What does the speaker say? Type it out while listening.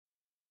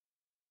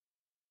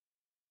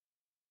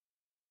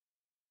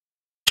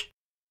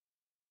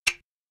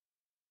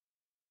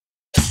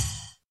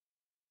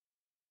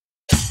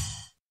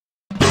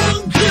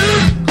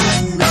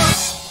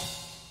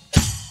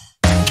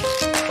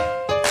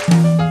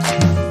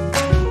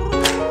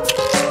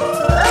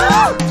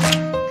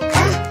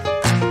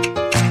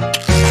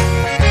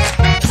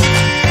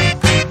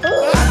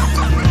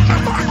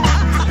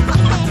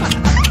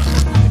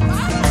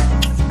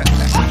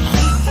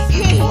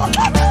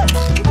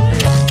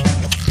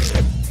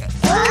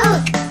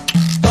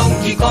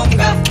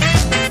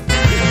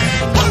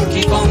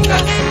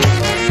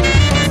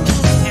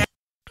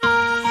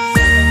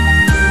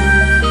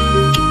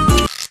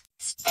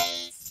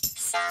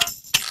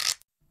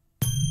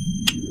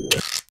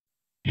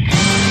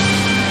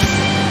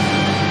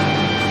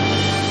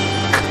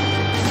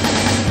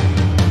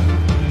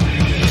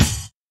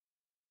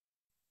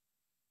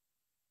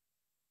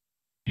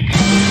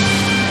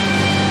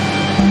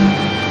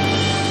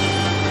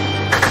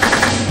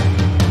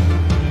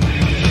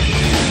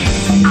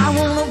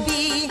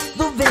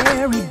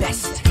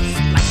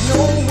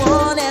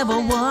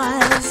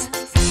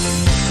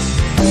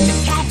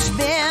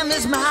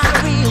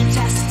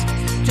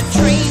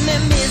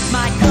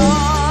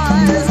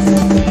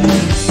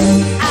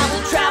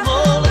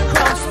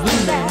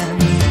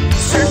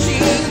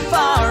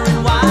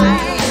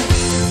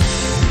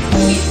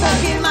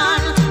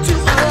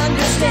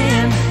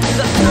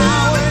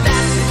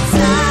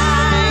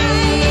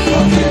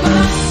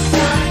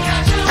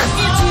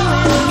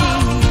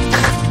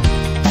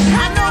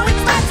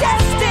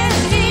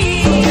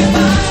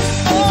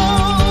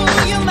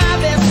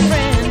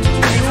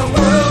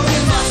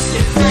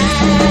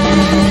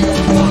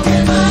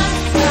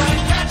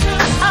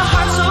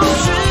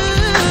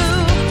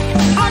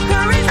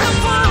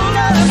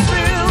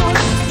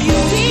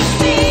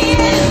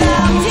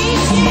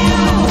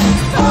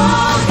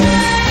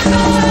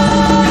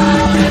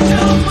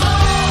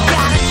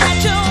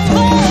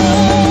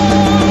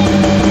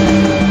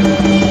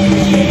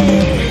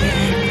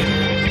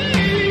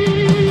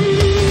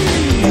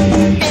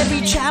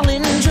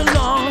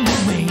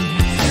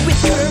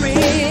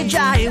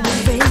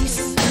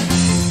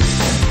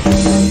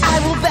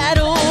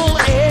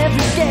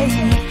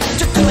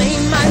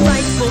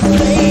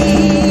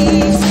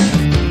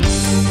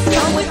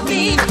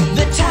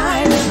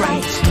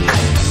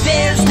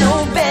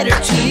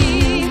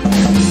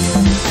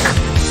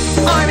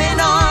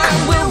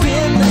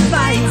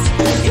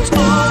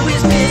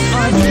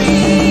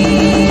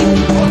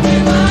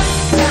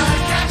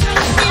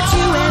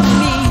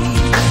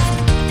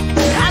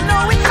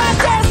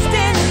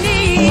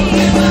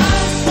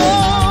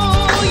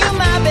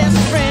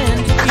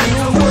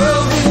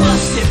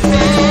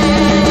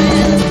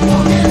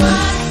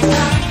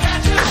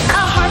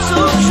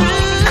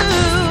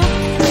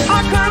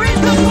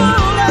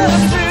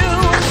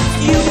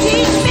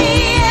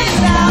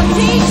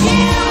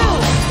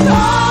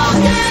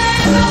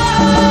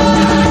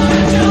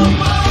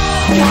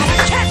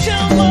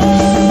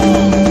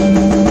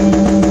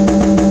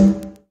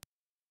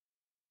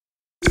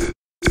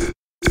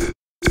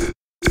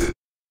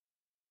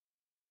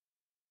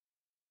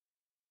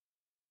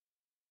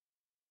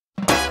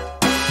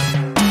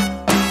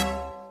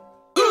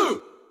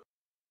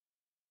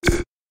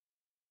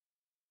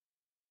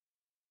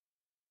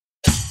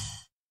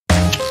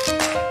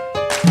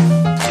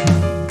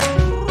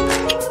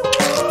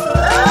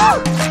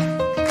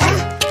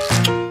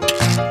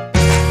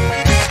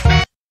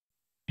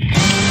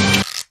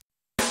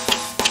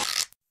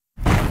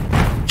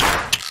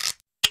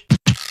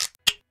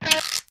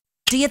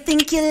Do you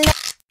think you like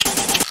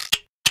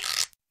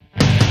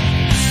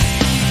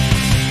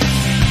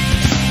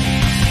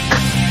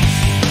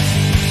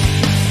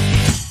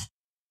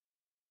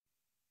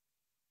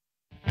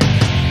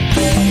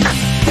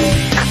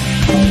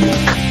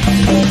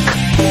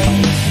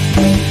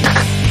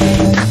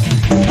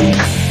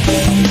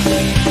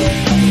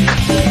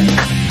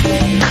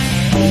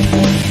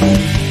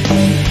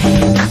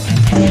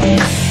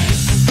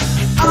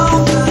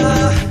all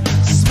the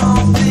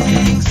small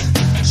things,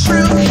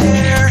 true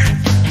care,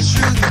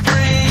 truth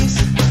brings.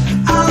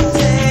 I'll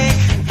take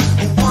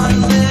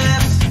one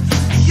lift,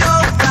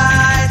 you're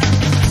right,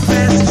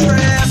 best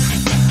trip.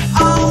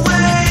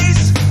 Always,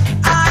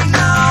 I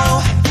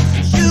know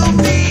you'll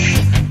be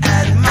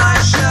at my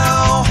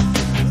show,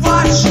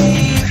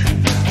 watching,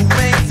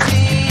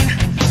 waiting,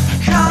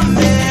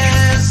 commiserating.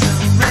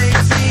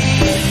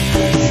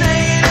 Say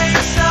it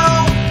ain't so,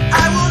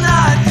 I will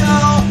not go.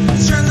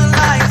 Turn the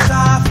lights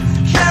off,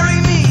 carry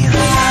me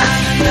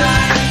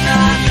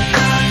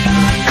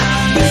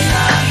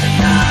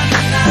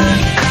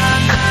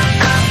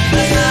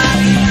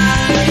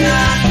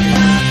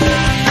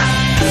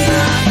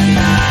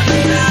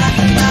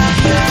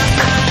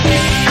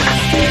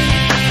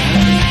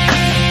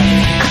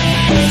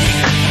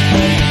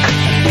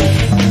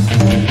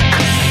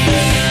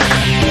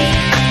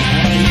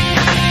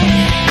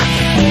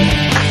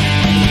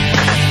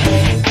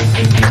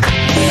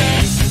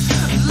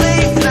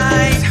late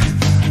night,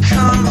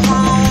 come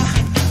home,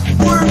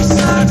 work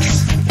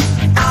sucks,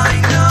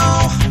 I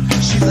know.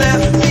 She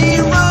left me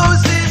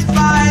roses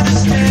by the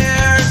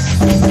stairs.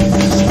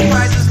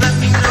 Surprises let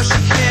me know she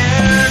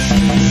cares.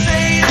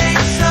 Say it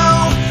ain't so,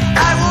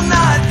 I will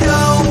not go.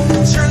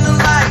 Turn the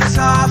lights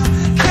off,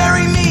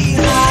 carry me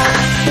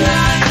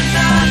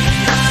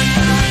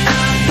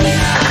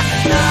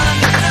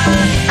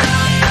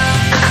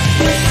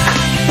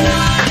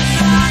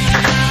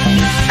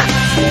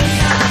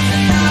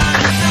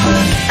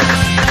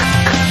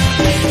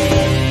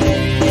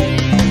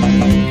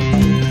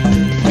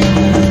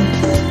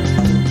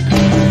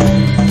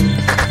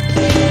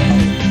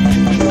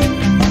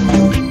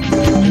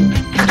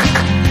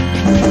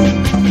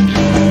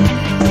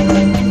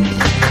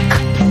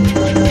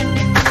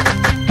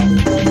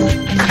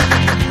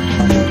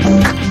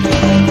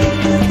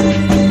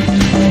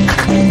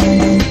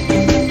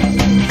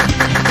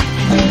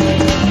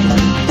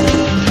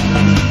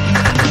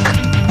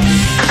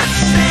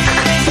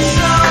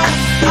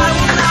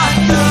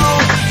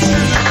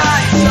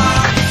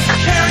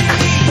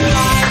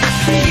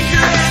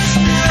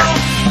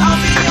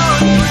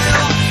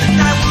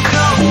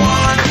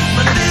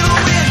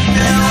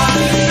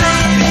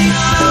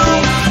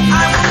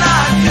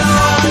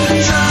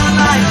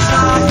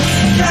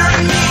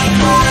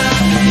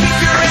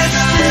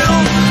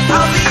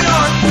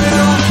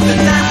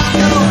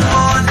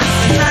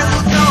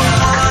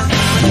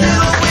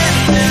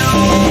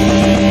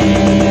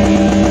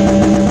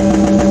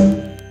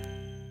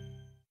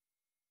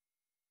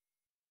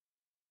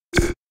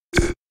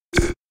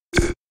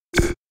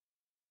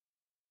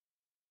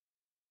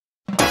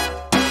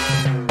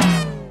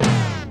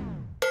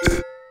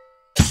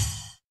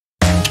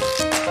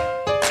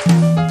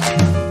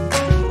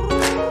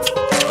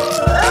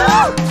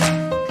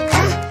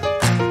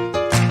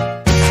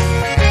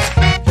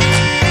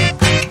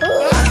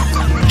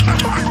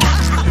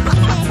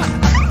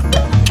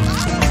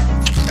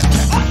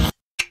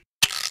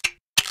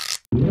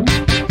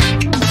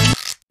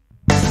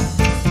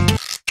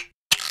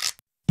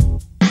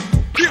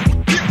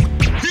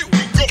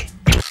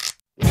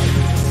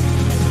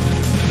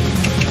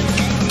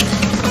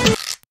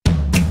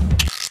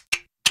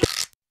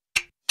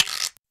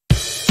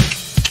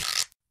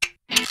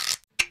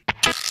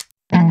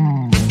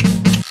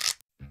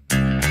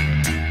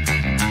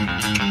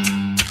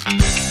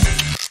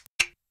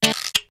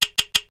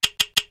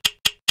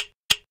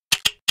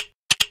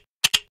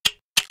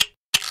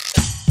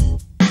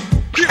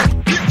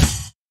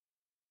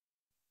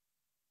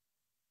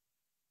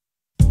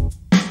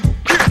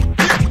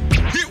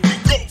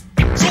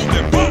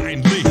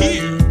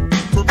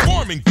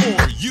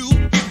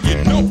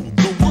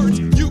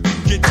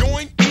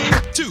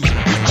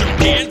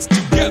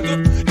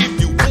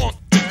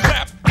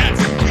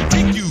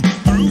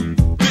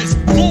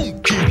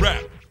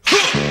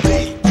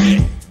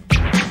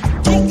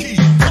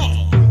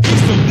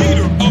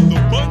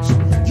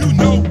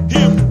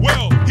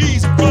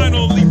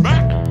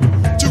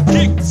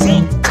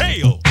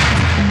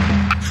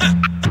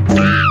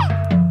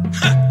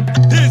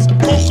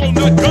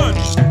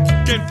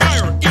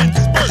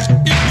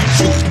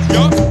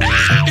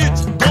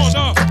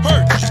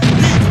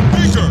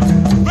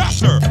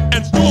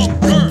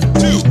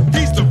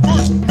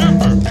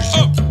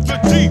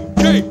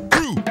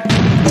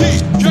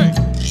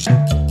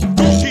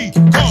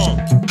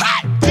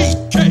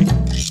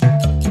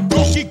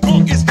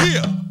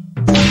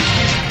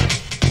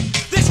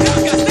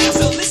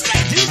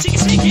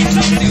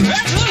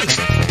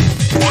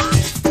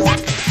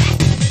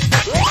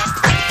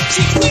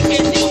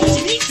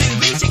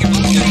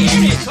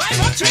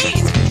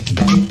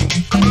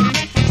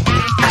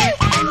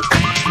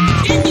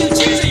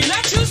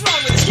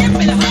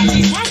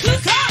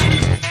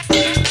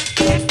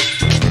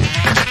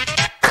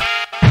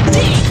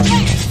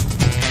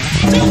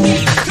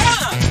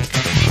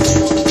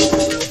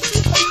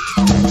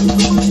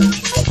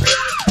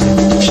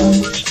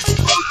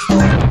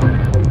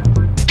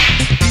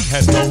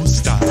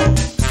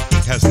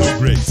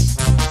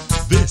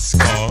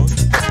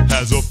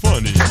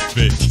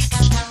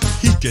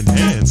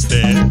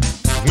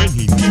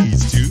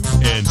knees too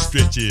and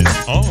stretch his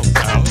arms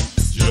out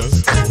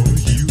just for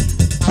you.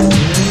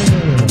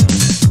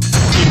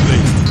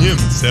 Inflating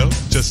himself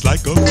just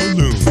like a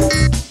balloon.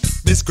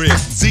 This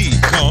crazy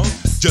Kong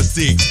just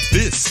sings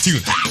this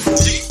tune.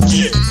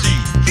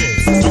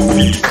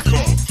 Donkey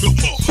Kong.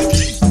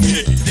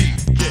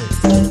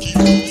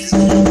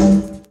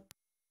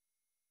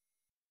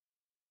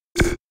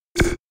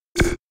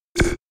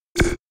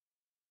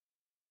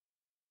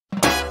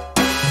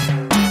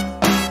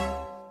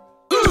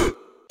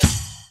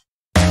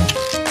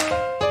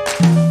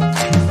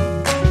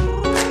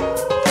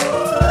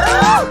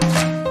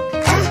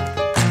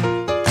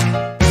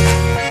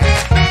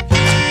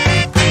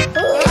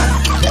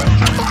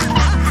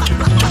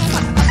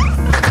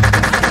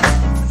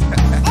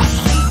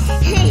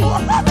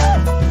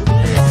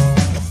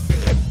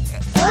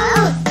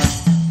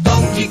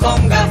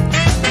 Konga,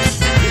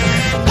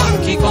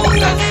 Donkey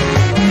Konga.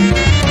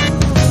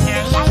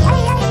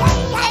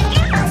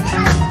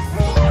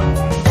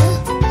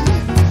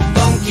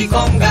 Donkey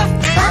Konga,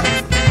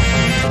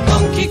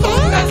 Donkey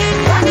Konga.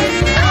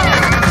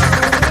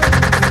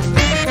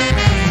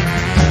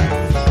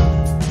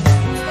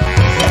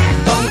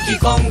 Donkey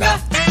Konga,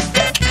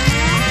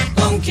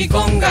 Donkey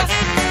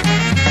Konga.